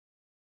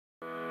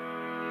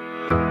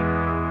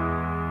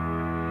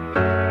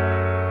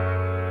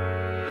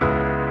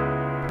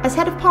As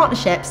head of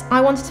partnerships,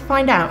 I wanted to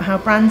find out how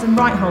brands and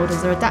right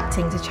holders are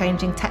adapting to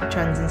changing tech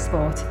trends in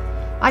sport.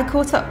 I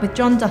caught up with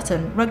Jon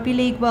Dutton, Rugby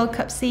League World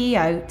Cup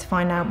CEO, to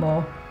find out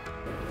more.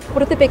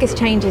 What are the biggest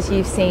changes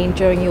you've seen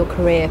during your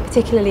career,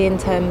 particularly in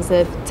terms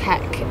of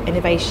tech,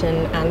 innovation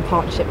and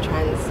partnership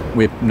trends?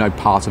 We're now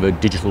part of a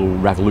digital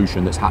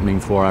revolution that's happening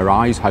before our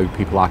eyes. How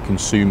people are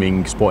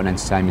consuming sport and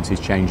entertainment is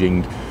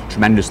changing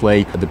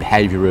tremendously. The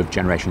behaviour of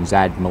Generation Z,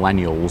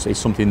 millennials, is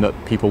something that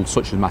people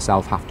such as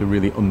myself have to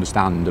really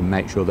understand and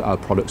make sure that our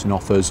products and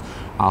offers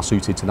are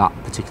suited to that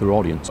particular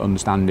audience.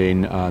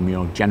 Understanding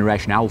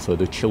Generation Alpha,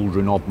 the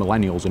children of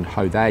millennials, and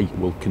how they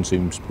will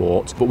consume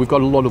sport. But we've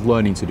got a lot of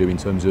learning to do in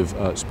terms of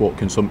sport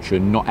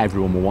consumption. Not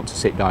everyone will want to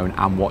sit down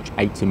and watch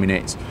 80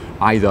 minutes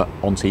either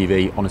on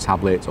TV, on a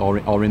tablet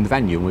or in the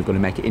venue. And we've got to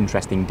make it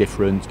interesting,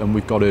 different, and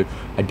we've got to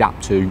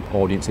adapt to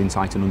audience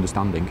insight and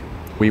understanding.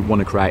 We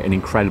want to create an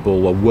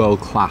incredible,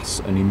 world-class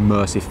and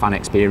immersive fan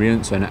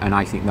experience, and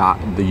I think that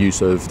the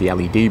use of the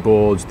LED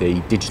boards, the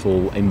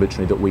digital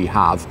inventory that we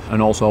have,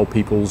 and also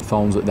people's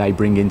phones that they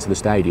bring into the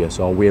stadia.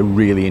 So we're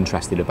really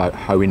interested about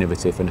how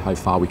innovative and how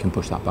far we can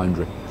push that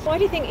boundary. Why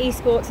do you think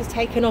esports has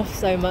taken off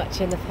so much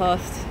in the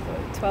past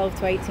 12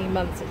 to 18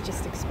 months? It's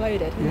just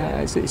exploded.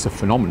 Yeah, it's a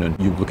phenomenon.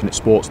 You're looking at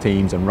sports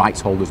teams and rights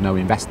holders now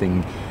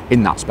investing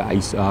in that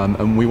space,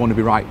 and we want to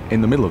be right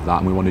in the middle of that,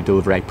 and we want to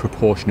deliver a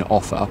proportionate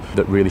offer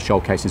that really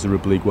showcases the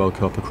Rugby League World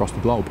Cup across the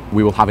globe.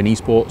 We will have an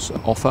esports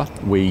offer.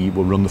 We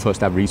will run the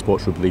first ever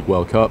esports Rugby League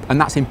World Cup, and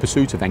that's in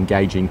pursuit of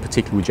engaging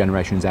particularly with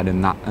Generation Z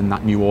and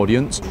that new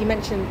audience. You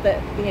mentioned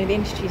that the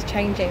industry is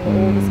changing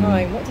all the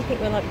time. What do you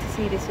think we're likely to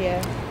see this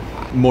year?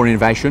 More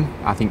innovation.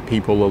 I think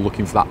people are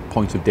looking for that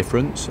point of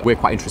difference. We're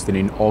quite interested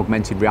in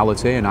augmented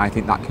reality, and I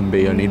think that can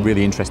be a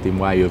really interesting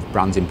way of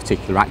brands in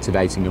particular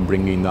activating and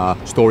bringing their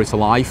story to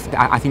life.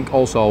 I think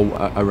also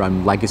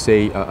around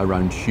legacy,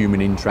 around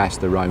human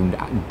interest, around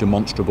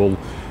demonstrable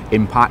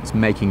impact,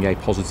 making a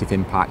positive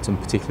impact, and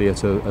particularly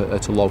at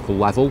a local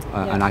level.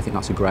 And I think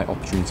that's a great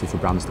opportunity for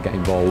brands to get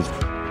involved.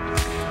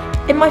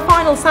 In my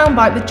final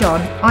soundbite with Jon,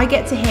 I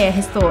get to hear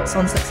his thoughts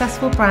on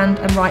successful brand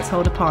and rights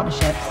holder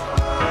partnerships.